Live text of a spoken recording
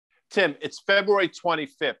Tim, it's February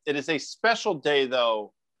 25th. It is a special day,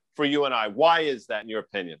 though, for you and I. Why is that, in your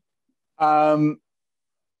opinion?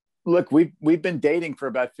 Look, we've been dating for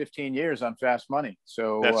about 15 years on Fast Money.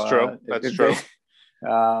 So that's true. That's true.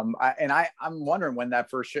 I'm wondering when that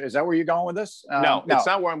first show, is that where you're going with this? No, it's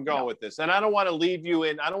not where I'm going with this. And I don't want to leave you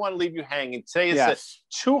in. I don't want to leave you hanging. Today is the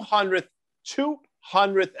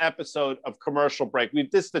 200th episode of Commercial Break.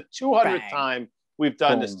 This is the 200th time we've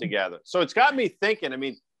done this together. So it's got me thinking. I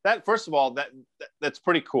mean, that first of all, that's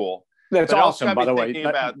pretty cool. That's awesome, by the way.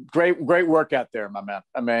 Great work out there, my man.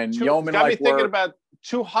 I mean, yeoman got me thinking about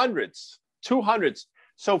 200s.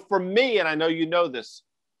 So for me, and I know you know this,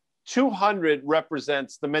 200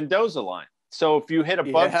 represents the Mendoza line. So if you hit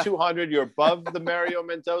above 200, you're above the Mario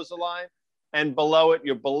Mendoza line, and below it,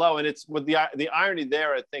 you're below. And it's with the irony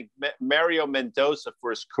there. I think Mario Mendoza for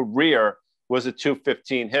his career was a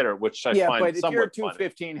 215 hitter, which I find somewhat but if you're a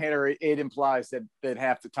 215 hitter, it implies that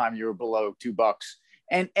half the time you were below $2.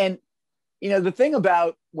 And you know, the thing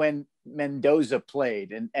about when Mendoza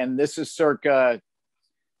played, and this is circa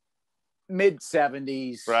mid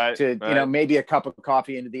 70s to you know, maybe a cup of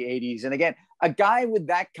coffee into the 80s. And again, a guy with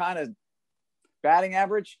that kind of batting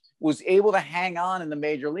average was able to hang on in the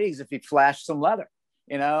major leagues if he flashed some leather.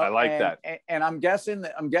 You know, I like that. And I'm guessing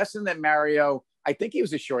that Mario, I think he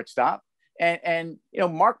was a shortstop. And you know,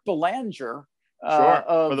 Mark Belanger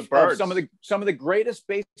of some of the greatest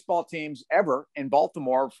baseball teams ever in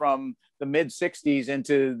Baltimore from the mid 60s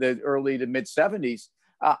into the early to mid 70s.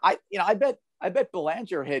 I bet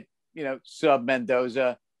Belanger hit, you know, sub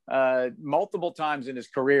Mendoza multiple times in his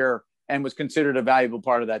career and was considered a valuable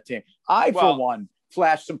part of that team. For one,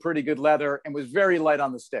 flashed some pretty good leather and was very light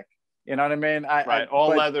on the stick. You know what I mean? All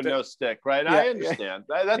leather, no stick, right? Yeah, I understand.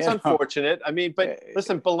 That's unfortunate. I mean, but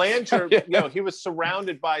listen, Belanger, you know, he was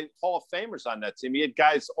surrounded by Hall of Famers on that team. He had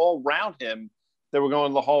guys all around him that were going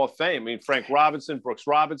to the Hall of Fame. I mean, Frank Robinson, Brooks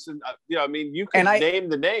Robinson. You know, I mean, you can name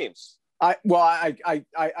the names. I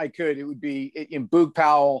could. It would be in Boog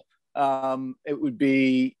Powell. It would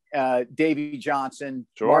be Davey Johnson,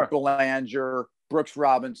 Mark Belanger, Brooks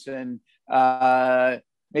Robinson,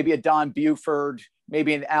 maybe a Don Buford,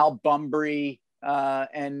 maybe an Al Bumbry,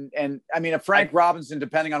 and I mean a Frank Robinson,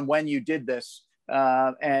 depending on when you did this,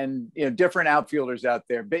 and you know, different outfielders out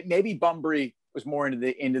there. But maybe Bumbry was more into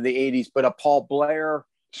the 80s, but a Paul Blair.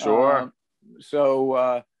 Was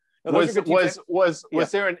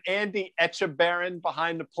there an Andy Etchebarren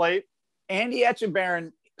behind the plate? Andy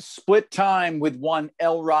Etchebarren split time with one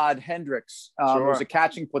Elrod Hendricks. It was a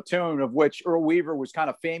catching platoon of which Earl Weaver was kind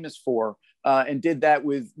of famous for, and did that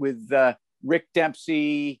with Rick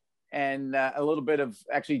Dempsey and a little bit of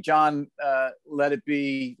actually John Let It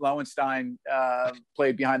Be Lowenstein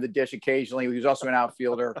played behind the dish occasionally. He was also an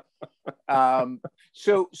outfielder.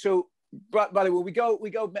 So but by the way, we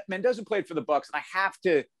go. Mendoza played for the Bucks, and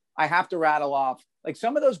I have to rattle off like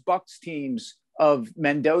some of those Bucks teams of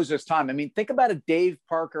Mendoza's time. I mean, think about a Dave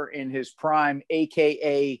Parker in his prime,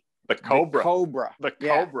 aka the Cobra.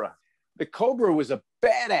 The Cobra was a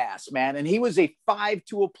badass, man, and he was a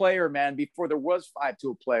 5-tool player, man, before there was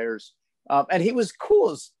 5-tool players, and he was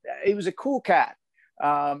cool. He was a cool cat.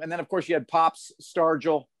 And then of course you had Pops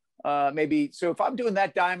Stargell. Maybe so. If I'm doing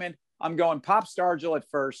that diamond, I'm going Pop Stargell at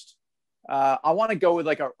first. I want to go with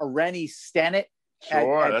like a Rennie Stennett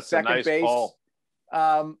at that's second a nice base. Call.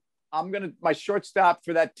 My shortstop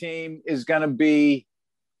for that team is gonna be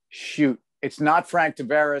it's not Frank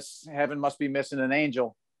Tavares. Heaven must be missing an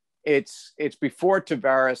angel. It's before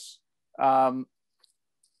Tavares. I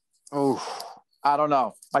don't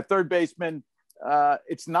know. My third baseman,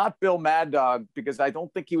 it's not Bill Mad Dog because I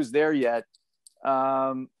don't think he was there yet.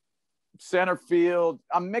 Center field,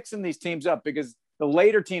 I'm mixing these teams up because the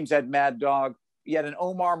later teams had Mad Dog. You had an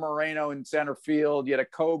Omar Moreno in center field. You had a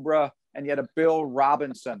Cobra, and you had a Bill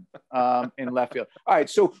Robinson in left field. All right,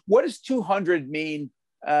 so what does 200 mean?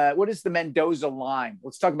 What is the Mendoza line?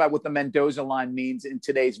 Let's talk about what the Mendoza line means in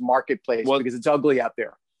today's marketplace, because it's ugly out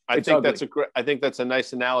there. I think that's a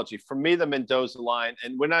nice analogy. For me, the Mendoza line,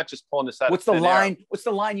 and we're not just pulling this out. What's the line? What's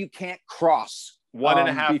the line you can't cross?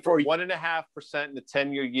 1.5% in the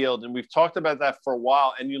 10-year yield, and we've talked about that for a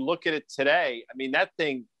while. And you look at it today. I mean, that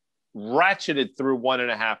thing ratcheted through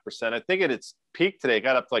 1.5%. I think at its peak today, it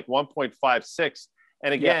got up to like 1.56.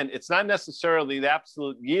 And again, it's not necessarily the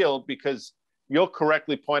absolute yield, because you'll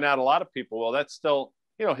correctly point out, a lot of people, well, that's still,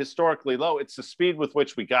 you know, historically low. It's the speed with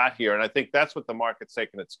which we got here. And I think that's what the market's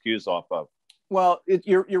taking its cues off of. Well,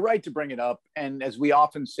 you're right to bring it up. And as we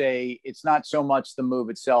often say, it's not so much the move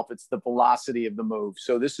itself, it's the velocity of the move.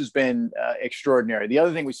 So this has been extraordinary. The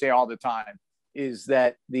other thing we say all the time is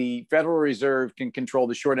that the Federal Reserve can control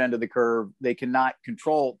the short end of the curve. They cannot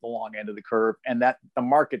control the long end of the curve, and that the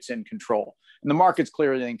market's in control. And the market's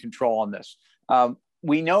clearly in control on this.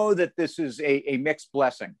 We know that this is a mixed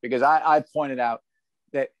blessing, because I pointed out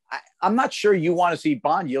that I'm not sure you want to see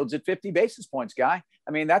bond yields at 50 basis points, Guy.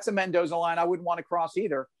 I mean, that's a Mendoza line I wouldn't want to cross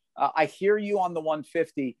either. I hear you on the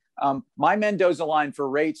 150. My Mendoza line for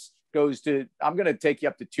rates goes to, I'm going to take you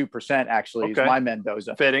up to 2%, actually, okay. Is my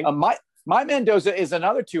Mendoza. Fitting. My Mendoza is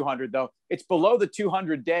another 200, though. It's below the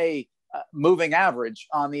 200-day moving average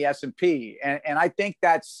on the S&P. And I think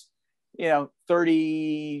that's,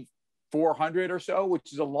 3,400 or so,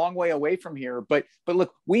 which is a long way away from here. But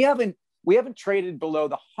look, we haven't traded below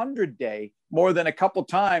the 100-day more than a couple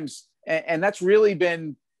times. And that's really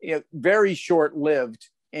been very short-lived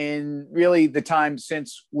in really the time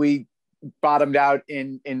since we bottomed out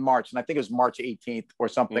in March. And I think it was March 18th or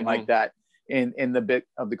something like that in the bit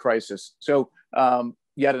of the crisis. So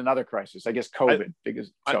yet another crisis, I guess, COVID.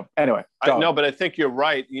 Anyway. No, but I think you're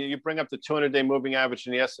right. You bring up the 200-day moving average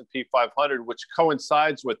in the S&P 500, which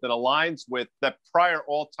coincides with and aligns with that prior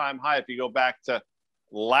all-time high. If you go back to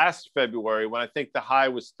last February, when I think the high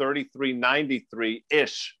was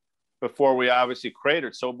 3393-ish before we obviously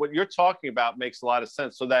cratered. So what you're talking about makes a lot of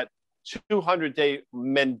sense. So that 200-day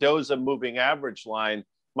Mendoza moving average line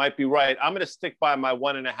might be right. I'm going to stick by my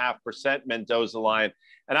 1.5% Mendoza line.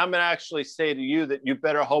 And I'm going to actually say to you that you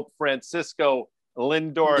better hope Francisco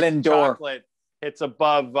Lindor. Chocolate hits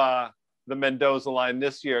above the Mendoza line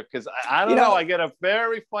this year, because I don't know. I get a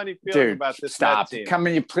very funny feeling about this. Stop. Can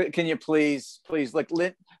you please look?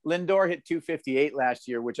 Lindor hit 258 last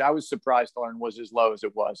year, which I was surprised to learn was as low as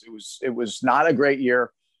it was. It was not a great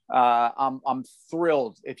year. I'm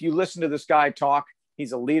thrilled. If you listen to this guy talk,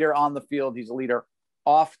 he's a leader on the field. He's a leader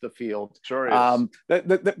off the field. Sure is. By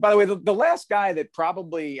the way, the last guy that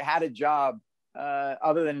probably had a job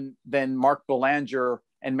other than Mark Belanger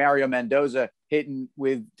and Mario Mendoza hitting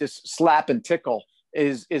with just slap and tickle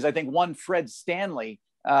is I think one Fred Stanley,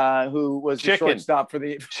 who was the shortstop for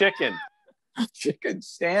the Chicken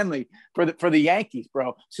Stanley for the Yankees,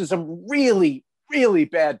 bro. So some really, really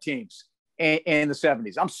bad teams in the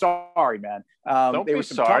 70s. I'm sorry, man. Don't be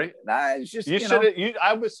sorry. It's just you should.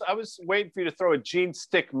 I was waiting for you to throw a Gene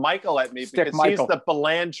Stick Michael at me, because he's the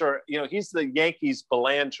Belanger. He's the Yankees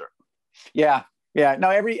Belanger. Yeah. No,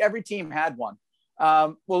 every team had one.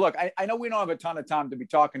 Well, look, I know we don't have a ton of time to be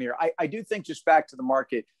talking here. I do think, just back to the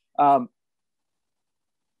market,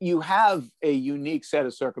 you have a unique set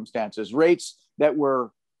of circumstances. Rates that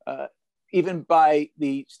were, even by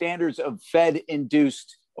the standards of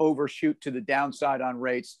Fed-induced overshoot to the downside on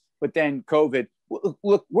rates, but then COVID.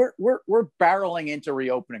 Look, we're barreling into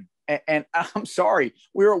reopening. And I'm sorry,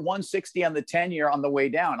 we were at 160 on the 10-year on the way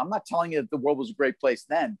down. I'm not telling you that the world was a great place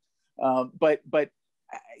then. But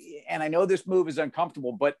and I know this move is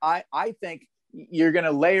uncomfortable, but I think you're going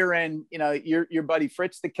to layer in, your buddy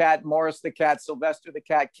Fritz the cat, Morris the cat, Sylvester the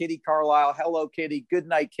cat, Kitty Carlisle, Hello Kitty, Good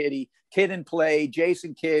Night Kitty, Kid and Play,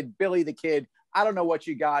 Jason Kidd, Billy the Kid. I don't know what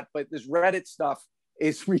you got, but this Reddit stuff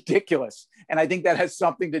is ridiculous. And I think that has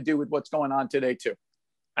something to do with what's going on today too.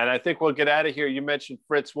 And I think we'll get out of here. You mentioned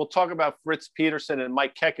Fritz. We'll talk about Fritz Peterson and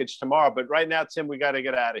Mike Kekich tomorrow. But right now, Tim, we got to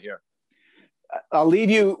get out of here. I'll leave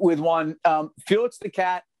you with one. Felix the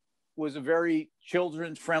Cat was a very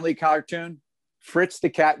children's friendly cartoon. Fritz the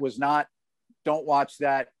Cat was not. Don't watch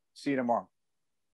that. See you tomorrow.